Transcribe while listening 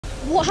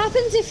What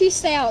happens if you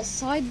stay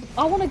outside?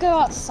 I want to go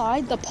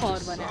outside the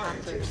pod when it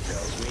happens.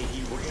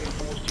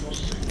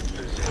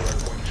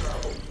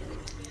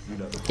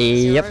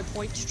 Yep. 0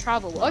 point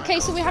travel. Okay,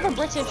 so we have a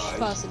British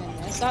person in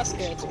this. That's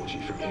good.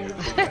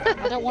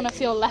 I don't want to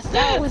feel left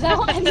out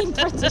without any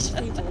British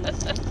people.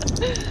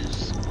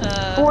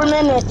 4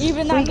 minutes.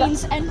 Even that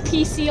means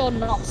NPC or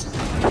not.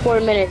 4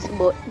 minutes,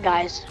 but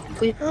guys.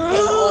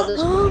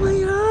 Oh my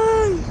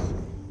god!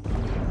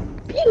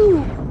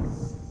 Pew!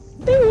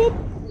 Pew!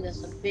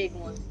 That's a big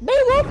one.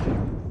 Pew!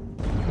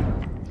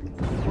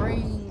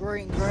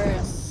 Green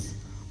grass.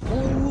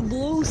 Oh,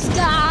 blue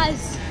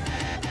skies.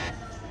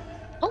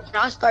 Oh,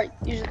 now I start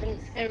using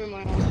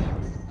everyone.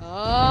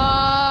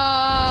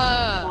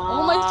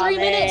 Only 3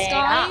 minutes,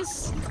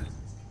 guys.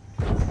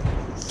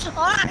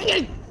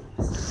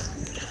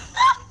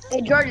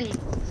 Hey, Jordan.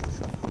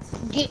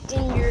 Get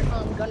in your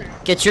gunner.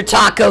 Get your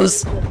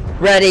tacos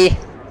ready.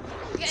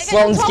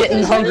 Sloan's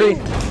getting hungry.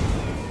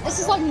 This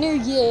is like New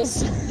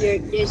Year's. They're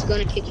just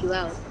gonna kick you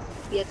out.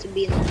 You have to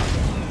be in there.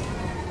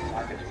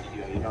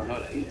 You don't know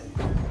that yet.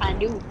 I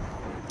do.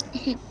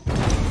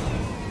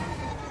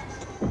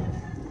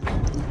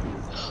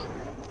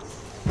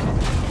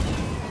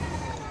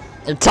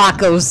 Your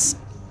tacos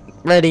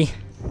ready.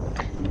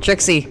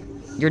 Trixie,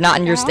 you're not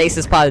in your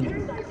stasis pod.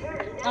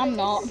 I'm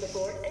not.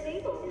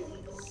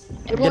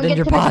 Everyone Get in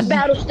your to the pod.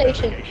 battle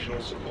station.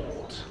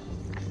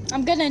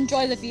 I'm gonna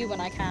enjoy the view when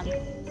I can.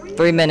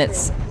 3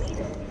 minutes.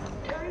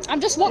 I'm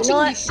just You watching know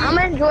you what? shoot.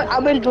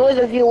 I'm enjoy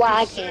the view while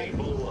I can.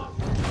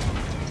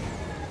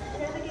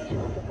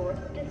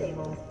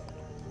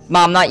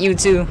 Mom, not you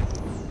too.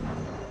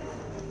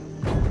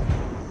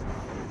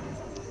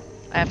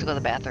 I have to go to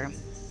the bathroom,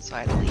 so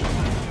I have to leave.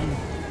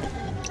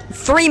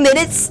 3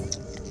 minutes?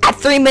 At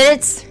 3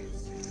 minutes?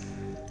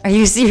 Are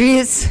you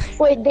serious?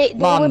 Wait, they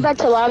Mom, went back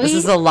to lobby? this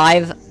is a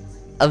live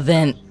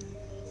event.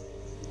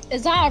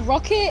 Is that a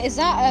rocket? Is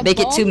that a Make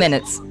it bomb? 2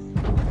 minutes.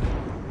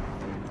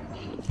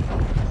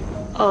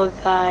 Oh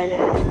god.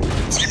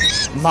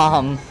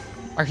 Mom,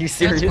 are you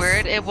serious? That's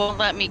weird. It won't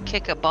let me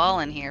kick a ball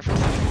in here for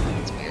some reason.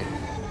 It's weird.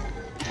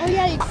 Oh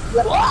yeah.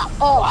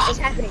 Oh, it's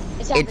happening.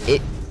 It's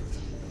happening.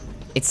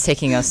 It's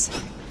taking us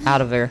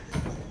out of there.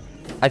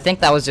 I think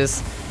that was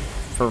just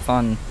for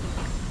fun,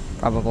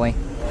 probably.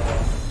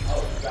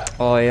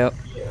 Oh yep.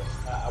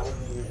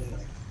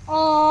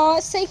 Oh,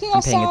 it's taking I'm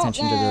us paying out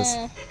attention to this.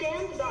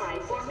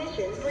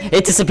 there.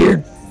 It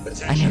disappeared.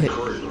 I knew it.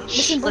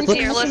 Listen, Let's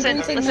briefing, hear, listen,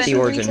 briefing, listen. The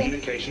origin.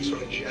 Communications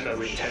from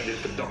Geno intended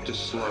for Dr.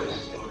 Sloan.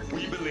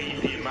 We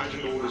believe the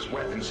Imagined Order's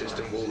weapon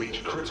system will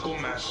reach critical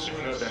mass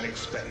sooner than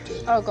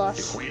expected. Oh gosh.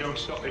 If we don't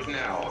stop it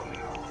now,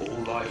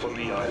 all life on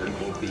the island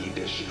will be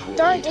destroyed.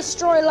 Don't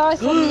destroy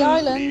life on the Leading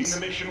island. the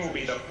mission will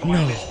be the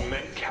finest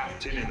Met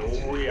Captain in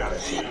all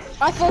reality.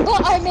 I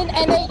forgot I'm in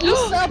NAE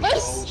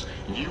service.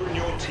 You and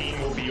your team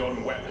will be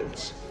on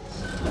weapons.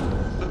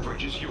 The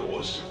bridge is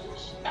yours.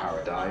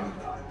 Paradigm.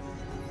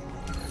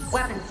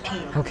 Weapons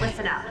team, Okay.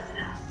 listen up.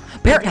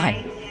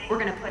 Paradigm. Today, we're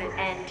gonna put an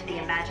end to the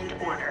Imagined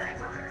Order.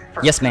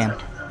 First, Yes, ma'am.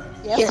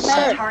 Yes, Our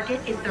ma'am. target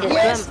is the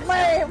Yes, Red,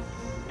 ma'am.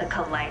 the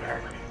Collider.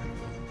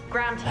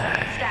 Ground team,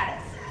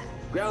 status.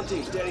 Ground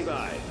team standing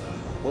by.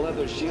 We'll have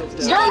those shields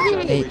down Jonesy!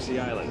 before we reach the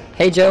island.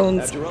 Hey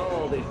Jones. After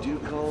all, they do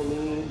call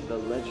me the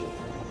legend.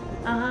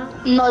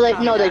 No,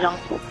 they don't.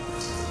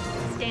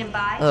 Stand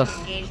by Ugh. to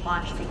engage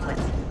launch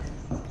sequence.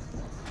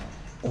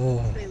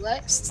 Oh. Wait,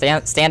 what?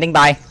 Standing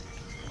by.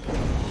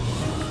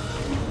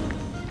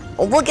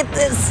 Oh, look at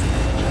this.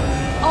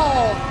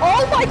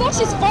 Oh my gosh,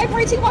 it's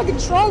vibrating my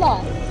controller.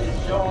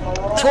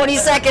 20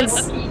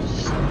 seconds. 20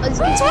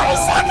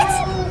 seconds.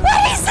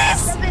 What is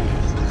this?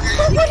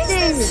 What is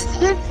this?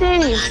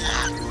 15.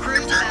 Crew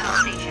to battle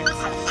stations.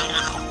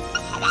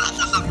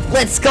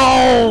 Let's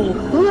go.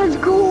 Let's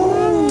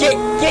go.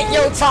 Get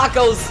your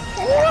tacos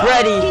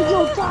ready. Get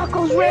your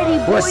tacos ready,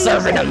 boys. We're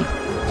serving them.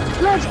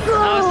 Let's go.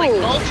 Oh, it's like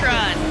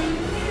Voltron.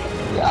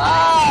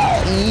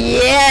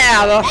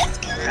 Yeah,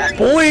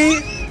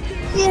 boy.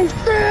 Yes,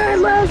 sir.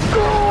 Let's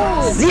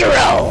go.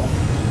 0.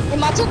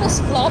 Imagine this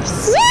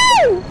flops.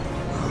 Woo!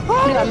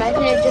 Dude,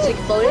 imagine it just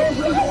exploded.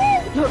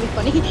 That would be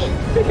funny.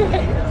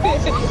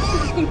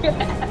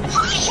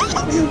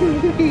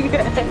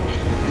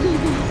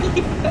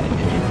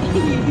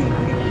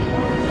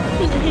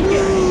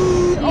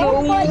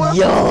 Oh my god.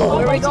 Yo.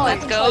 Where are we going?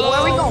 Let's go. Where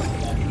are we going?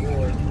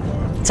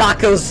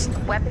 Tacos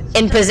Weapons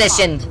in to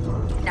position.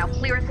 launch. Now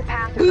clear us a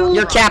path.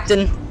 Your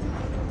captain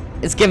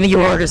is giving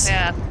you orders.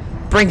 Path.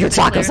 Bring your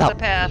tacos Clears the up.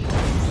 path.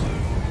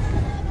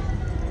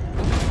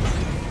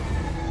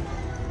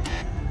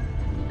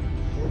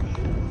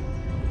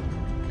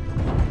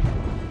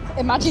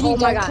 Imagine Oh you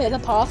my don't God. clear the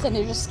path and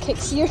it just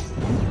kicks you.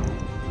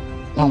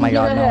 Oh my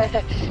god,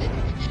 no.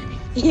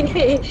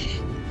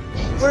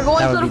 We're going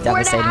That to would the be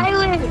Fortnite devastating.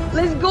 Island.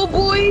 Let's go,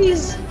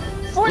 boys.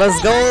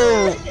 Let's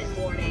go.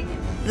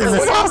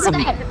 This is awesome.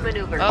 Exit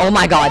maneuver. Oh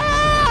my god.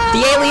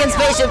 The alien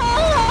spaceship.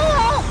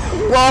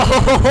 Whoa.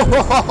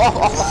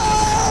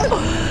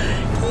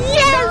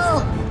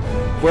 Yes.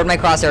 Where'd my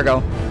crosshair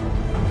go?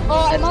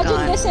 Oh, imagine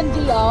gone. this in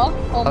VR.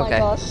 Oh my Okay.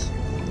 gosh.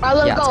 Alright,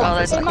 let's Yeah, go. Oh,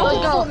 that's It might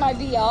cool. just put my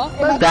VR.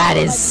 It might That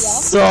just is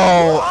put my VR.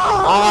 so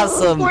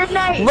awesome.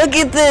 Fortnite. Look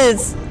at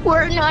this.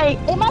 Fortnite.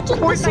 Imagine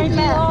this in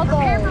VR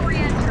Prepare for though.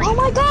 re-entry. Oh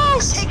my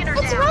gosh! Taking her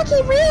It's down.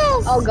 Rocky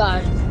Reels! Oh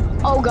god.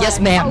 Oh god. Yes,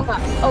 ma'am. Oh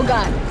god. Oh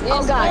god. Oh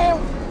Yes, god. ma'am.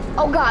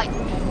 Oh god.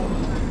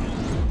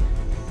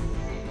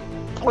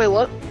 Wait,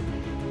 what?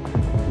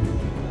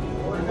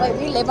 Wait,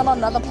 we live on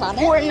another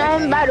planet?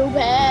 Fortnite Battle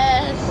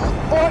Pass.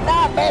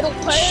 Fortnite Battle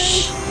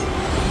Pass!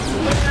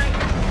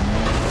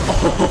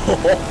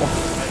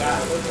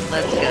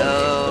 Let's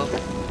go.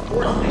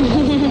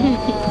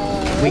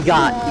 We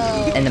got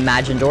an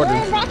imagined We're order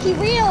in Rocky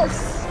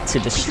Reels! to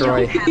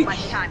destroy. Don't have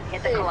much time to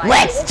hit the collider.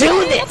 Let's do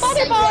this.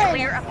 Body bar!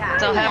 Clear a path.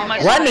 Don't have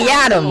much Let me time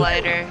at for him. the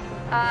collider.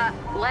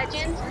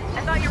 Legend? I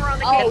thought you were on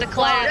the Oh, case. Hit the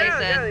collider, they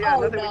said. Yeah, Oh,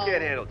 nothing no. we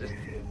can't handle. Just as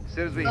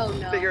soon as we Oh,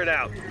 no. figure it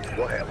out,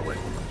 we'll handle it.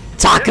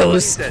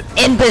 Tacos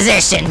in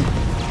position.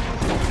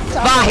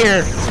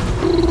 Fire.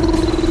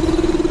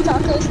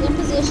 Tacos in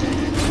position.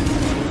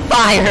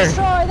 Fire.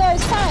 Destroy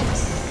those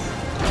tanks!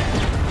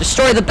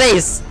 Destroy the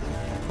base.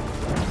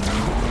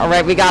 All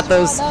right, we got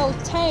those. Destroy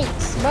those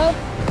tanks, bro.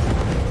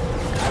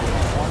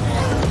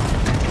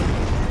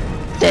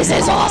 This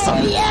is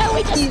awesome. Yeah,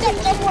 we just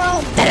stepped in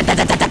one!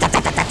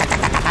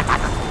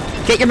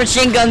 Get your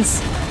machine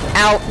guns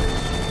out.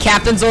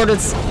 Captain's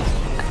orders.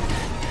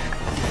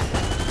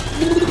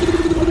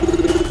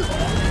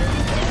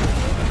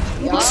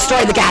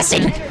 Destroy the gas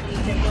station.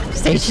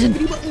 Laser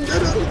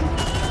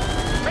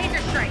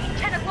strike,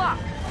 10 o'clock.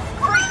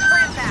 Great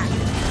sprint back.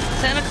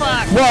 10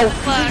 o'clock. Whoa.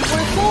 10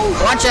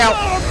 o'clock. Watch out.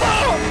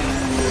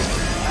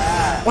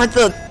 What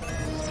the?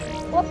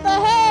 What the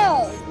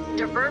hell?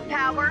 Divert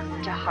power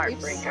to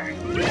Heartbreaker.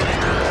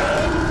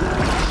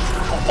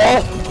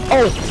 Oh,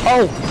 oh,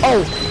 oh,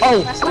 oh,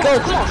 oh. Go.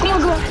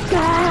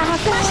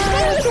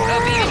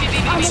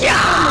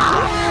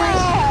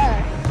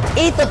 Yeah.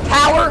 Eat the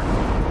power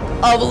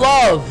of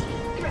love,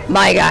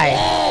 my guy.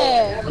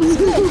 Yeah! The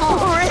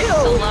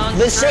lone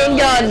Machine star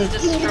gun. is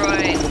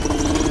destroyed.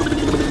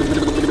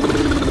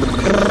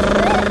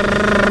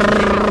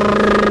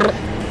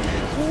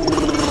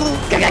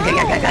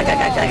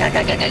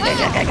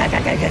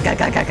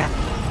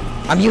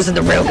 I'm using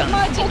the railgun.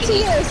 My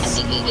tortillas!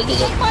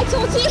 Take my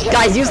tortillas!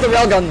 Guys, use the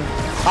railgun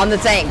on the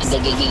tanks.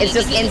 It's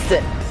just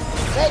instant.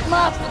 Take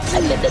my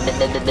tortillas!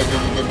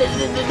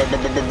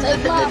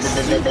 Take my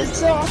stupid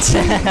sauce!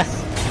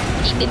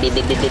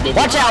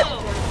 Watch out.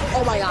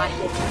 Oh my god.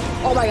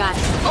 Oh my god.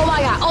 Oh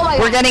my god. Oh my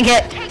We're god. getting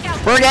hit.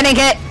 We're getting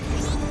hit.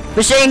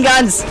 Machine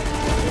guns.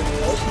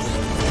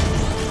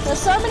 There's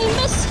so many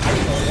miss.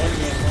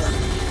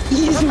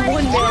 He's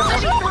one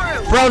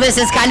man. Bro, this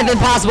is kind of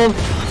impossible.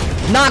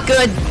 Not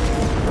good.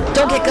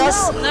 Don't kick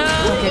us.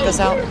 Don't kick us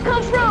out. Where did this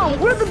come from?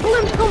 Where did the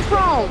blimps come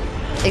from?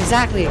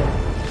 Exactly.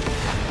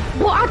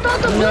 Well, I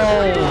thought the blimps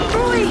were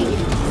destroyed.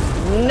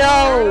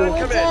 No. We're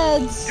Come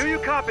dead. in. Do you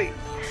copy?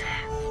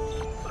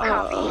 Wait a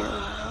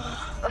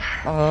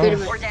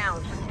minute. We're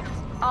down.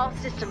 All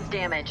systems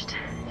damaged.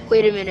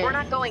 Wait a minute. We're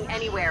not going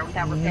anywhere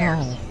without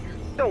repairs. No.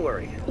 Don't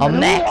worry. A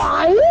mech.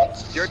 What?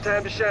 It's your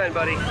time to shine,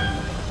 buddy.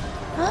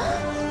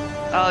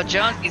 Oh,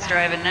 Junky's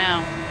driving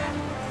now.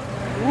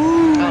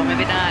 Oh,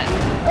 maybe not.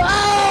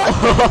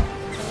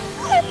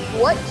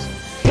 What?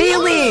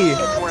 Peely. It's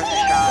worth a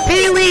shot.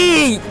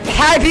 Peely.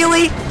 Hi,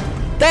 Peely.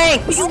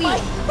 Thanks.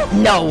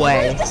 No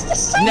way.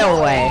 No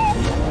way.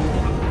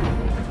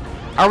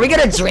 Are we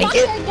gonna drink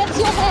it? Get to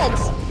your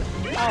heads.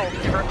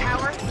 Divert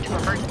power to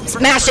emergency.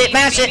 Smash it,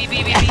 mash it.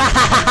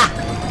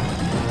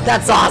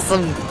 That's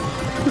awesome.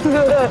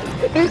 That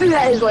is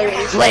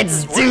hilarious.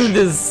 Let's do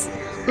this.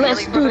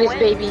 Let's do this,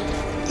 baby.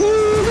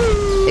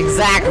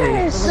 Exactly.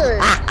 Yes, sir.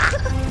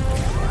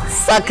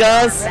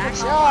 Suckers.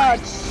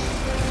 George.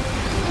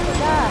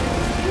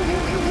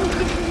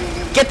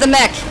 Get the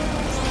mech.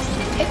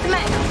 Hit the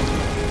mech.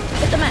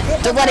 Hit the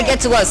mech. Don't let it get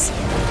to us.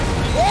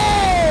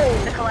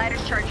 The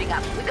collider's charging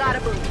up. We gotta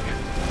move.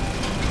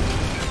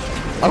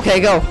 Okay,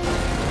 go.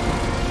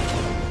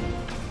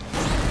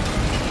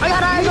 I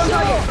got eyes on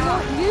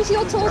target. Use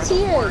your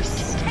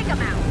tortillas. Take them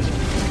out.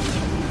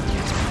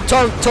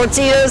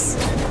 Tortillas.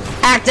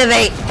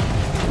 Activate.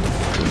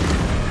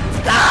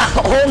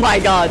 Ah, oh my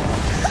god.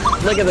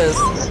 Look at this.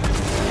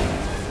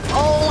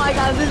 Oh my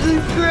god, this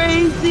is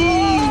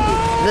crazy.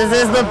 This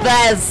is the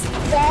best.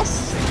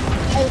 Best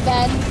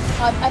event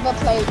I've ever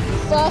played.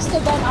 First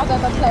event I've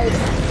ever played.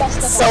 Best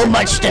event. So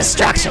much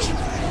destruction.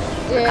 Destruction.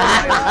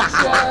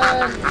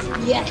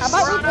 Yes. How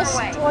about we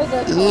destroy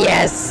the car?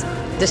 Yes.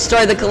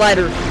 Destroy the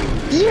collider.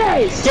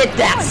 Yes. Get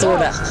that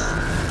sorta.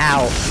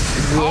 Ow.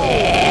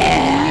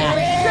 Yeah.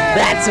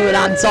 That's what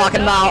I'm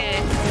talking about.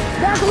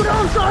 That's what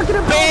I'm talking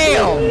about.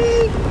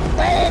 Bam.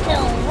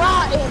 Bam!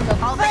 Right in the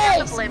I'll pick up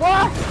the face, blimp.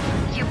 boy!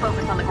 You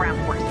focus on the ground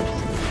forces.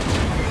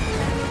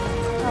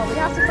 Oh, we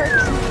have to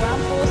focus on the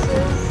ground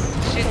forces.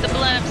 Shoot the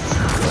blimps.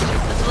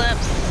 Shoot the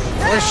blimps.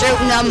 We're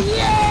shooting them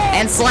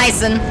and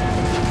slicing.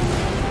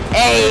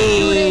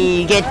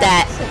 Hey, get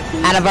that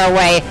out of our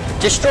way.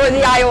 Destroy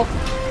the aisle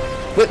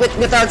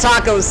with our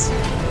tacos.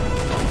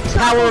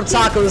 Power of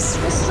tacos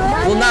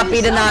Destroy will not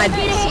be denied. with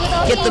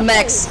Get the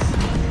mechs.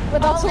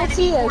 With our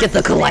tortillas. Get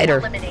the collider.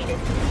 Eliminated.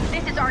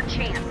 This is our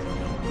chance.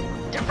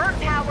 Divert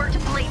power to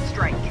blade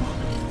strike.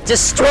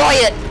 Destroy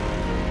it.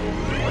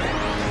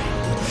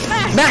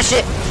 Smash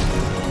it.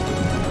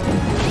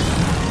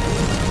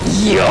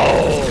 Yo.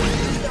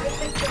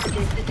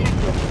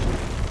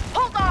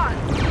 Hold on.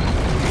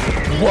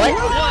 What?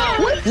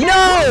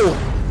 No.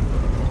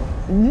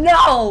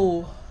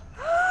 No.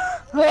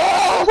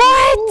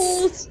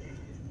 What?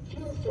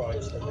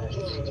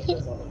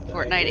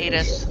 Fortnite ate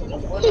us.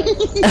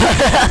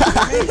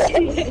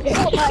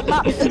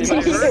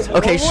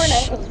 Okay.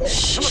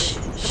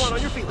 Come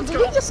on your feet. Let's Did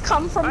go. he just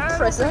come from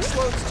prison?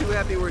 Sloan's too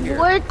happy we're here.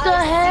 What the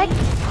heck?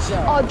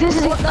 Oh, this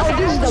is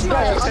the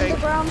best.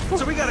 Underground.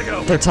 So we gotta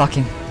go. They're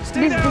talking.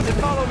 Stay down and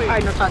follow me.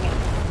 Alright, no talking.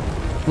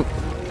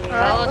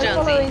 Follow We're Jonesy.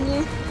 following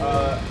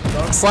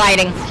you.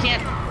 Sliding.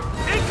 Can't.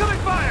 Incoming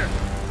fire.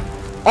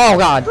 Oh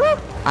god.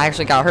 I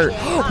actually got hurt.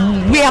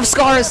 We have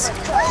scars.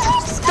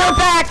 They're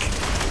back.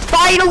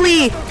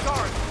 Finally.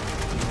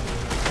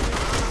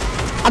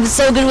 I'm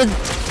so good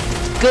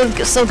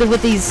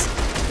with these.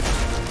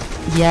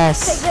 Take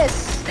Yes.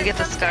 this. I get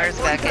the scars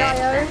back in.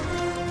 Dio.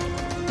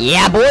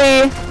 Yeah,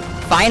 boy.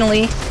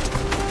 Finally.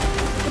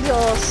 With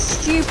your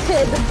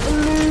stupid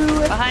blue.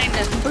 Behind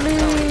us. Blue.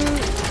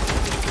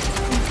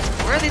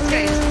 Where are these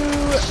guys?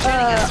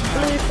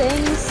 Blue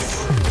things.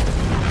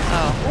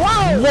 Oh.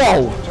 Whoa!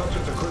 Whoa.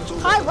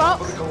 Hi,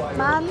 rock,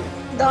 man,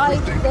 guy,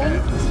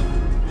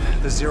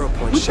 thing. The 0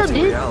 point What's up, shifting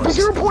dude? reality. The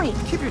 0 point.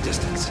 Keep your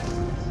distance.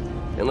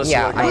 Unless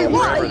Yeah, you're I like am.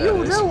 What are wherever you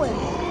that is. doing?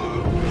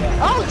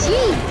 Oh,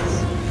 jeez.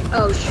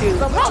 Oh shoot.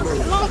 The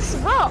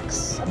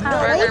rocks.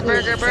 Burger,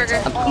 burger,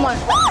 burger. Come on.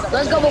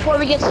 Let's go before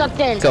we get sucked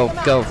in. Go,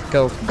 go,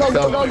 go, Go,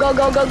 go, go, go,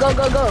 go, go, go,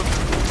 go,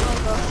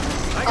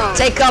 go.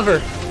 Take cover.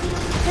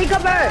 Take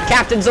cover.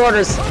 Captain's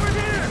orders.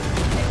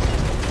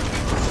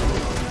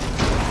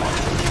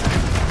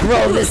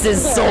 Bro, this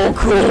is so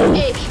cool.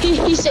 Hey,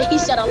 he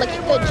said I like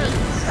it good, G.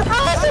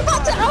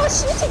 I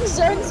was shooting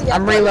Zernsy.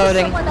 I'm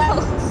reloading. Someone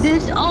else.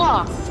 This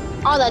oh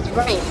that's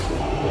great.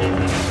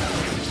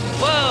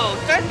 Whoa,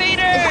 Darth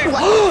Vader!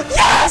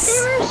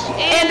 Yes!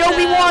 And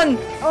Obi-Wan.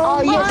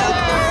 Oh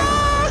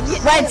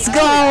yes. Let's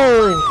go.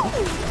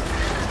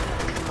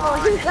 Oh,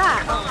 who's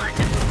that?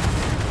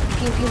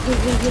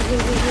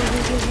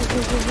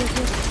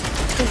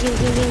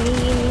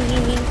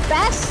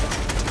 Best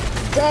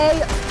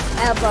day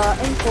ever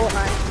in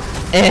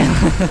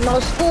Fortnite. No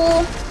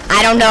school.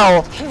 I don't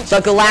know. The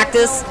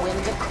Galactus,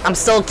 I'm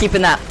still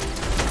keeping that.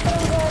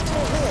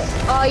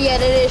 Oh yeah,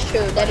 that is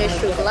true. That is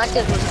true.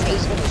 Galactus was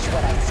amazing.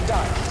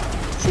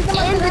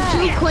 And the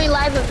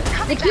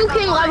Q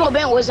Queen live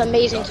event was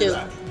amazing too.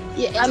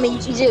 Yeah, I mean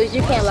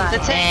you can't lie.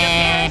 The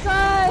tank.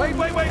 Wait.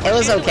 It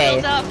was Shoot the okay.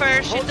 wheels out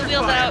first. Shoot the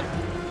wheels out.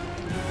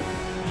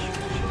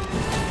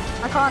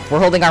 I can't. We're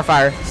holding our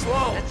fire.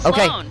 Slow. It's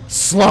Okay. Sloan.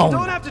 Sloan.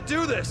 Don't have to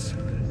do this.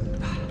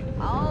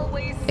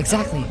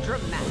 Exactly.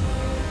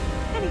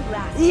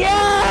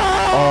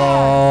 Yeah!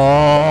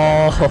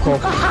 Oh.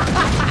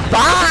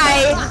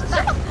 Bye.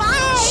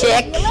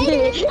 Chick. Bye.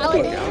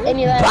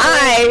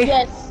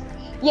 Yes.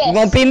 Yes. You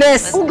won't be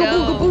missed. Let's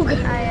go.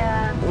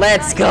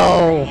 Let's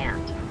go.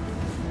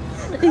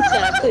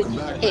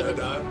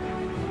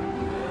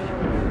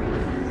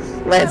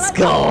 Let's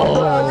go.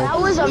 That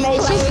was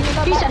amazing.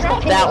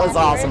 That was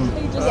awesome.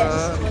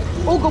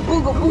 Ooga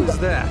booga Who's booga.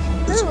 that?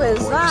 Who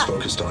is that?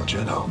 Focused on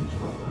Geno.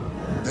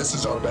 This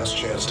is our best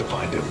chance to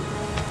find him.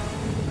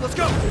 Let's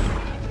go.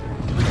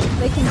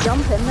 They can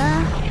jump in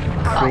there.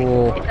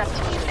 Cool. It's up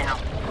to you now.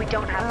 We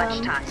don't have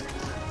much time.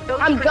 Those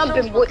I'm crystals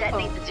jumping, will boy.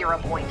 detonate the 0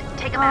 point.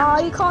 Take them Oh,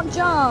 out. you can't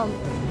jump.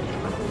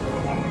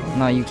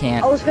 No, you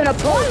can't. I was gonna Why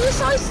post. are you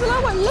so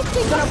slow at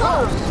lifting the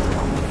phone?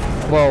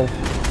 Whoa.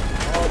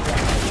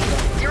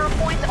 0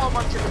 points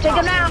almost to the Take top.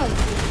 him down.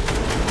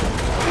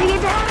 Take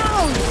it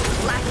down.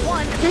 Last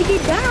one. Take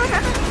it down.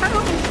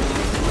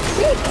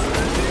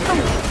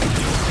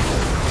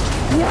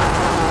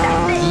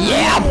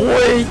 Yeah,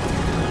 boy.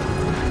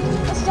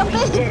 Let's jump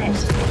in.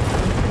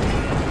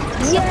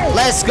 Yes.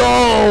 Let's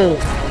go.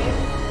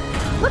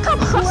 Look how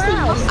crusty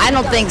must I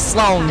don't think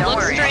Sloan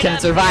Look straight can up.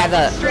 survive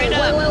that. Straight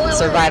up.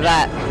 Survive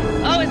that.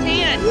 Oh, his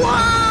hand.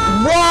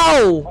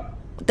 Whoa!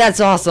 That's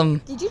awesome.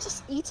 Did you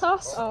just eat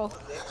us? Oh.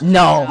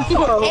 No.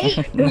 Oh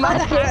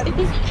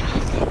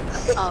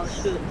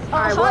shoot. Oh,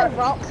 hi,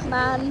 Rock,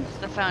 man.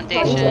 The Hi,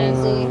 foundation.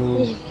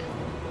 Jonesy.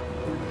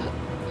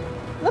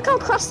 Look how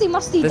crusty,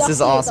 musty, This dusty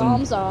is awesome.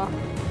 his arms are.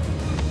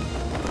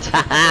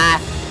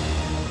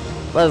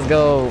 Let's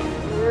go.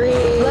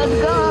 Let's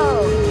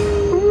go.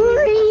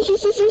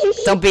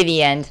 Don't be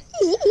the end.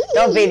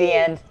 Don't be the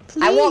end.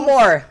 I want Please.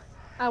 more.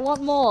 I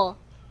want more.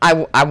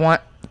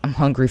 I'm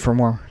hungry for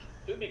more.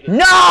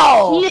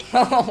 No!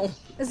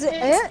 Is it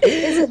it?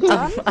 Is it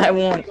done? I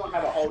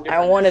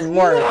wanted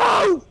more.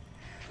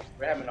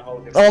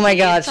 Oh my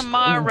gosh.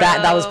 Tomorrow.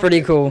 That was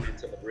pretty cool.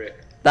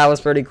 That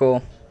was pretty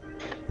cool.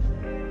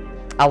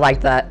 I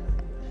like that.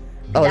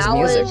 Oh, it's That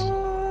music.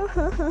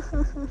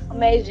 was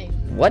amazing.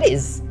 What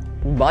is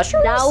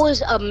mushrooms? That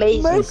was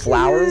amazing. And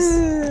flowers.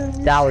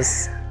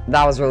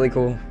 That was really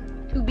cool.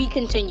 To be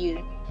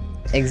continued.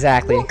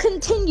 Exactly. What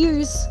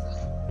continues?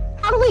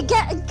 How do we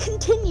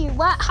continue?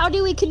 What? How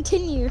do we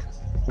continue?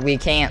 We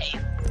can't.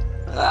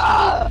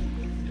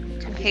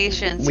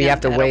 Patience. We young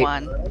have to wait.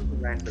 Padawan.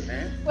 We have to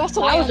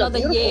That wait was a another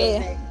beautiful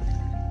year. thing.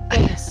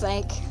 Goodness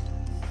sake.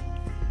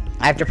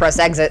 I have to press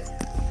exit.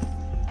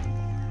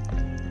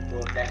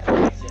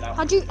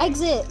 How'd you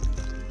exit?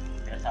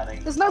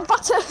 There's no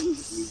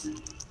buttons.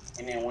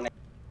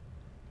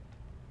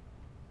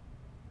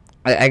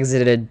 I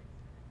exited.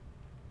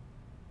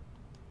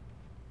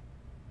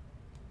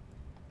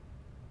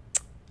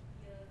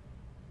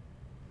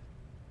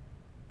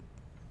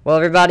 Well,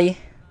 everybody,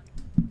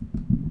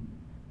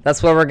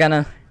 that's where we're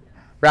gonna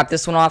wrap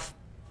this one off.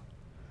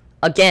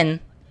 Again,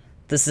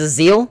 this is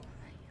Zeal,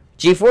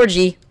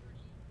 G4G.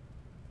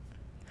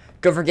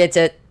 Don't forget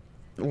to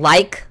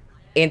like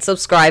and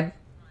subscribe,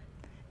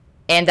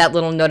 and that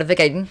little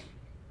notification.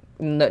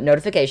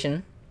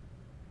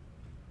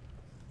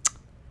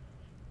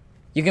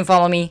 You can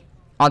follow me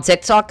on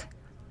TikTok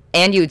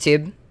and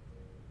YouTube.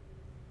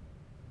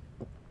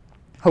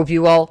 Hope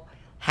you all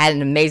had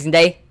an amazing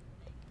day.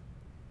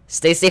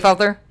 Stay safe out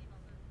there.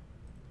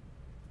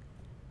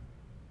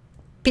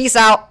 Peace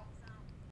out.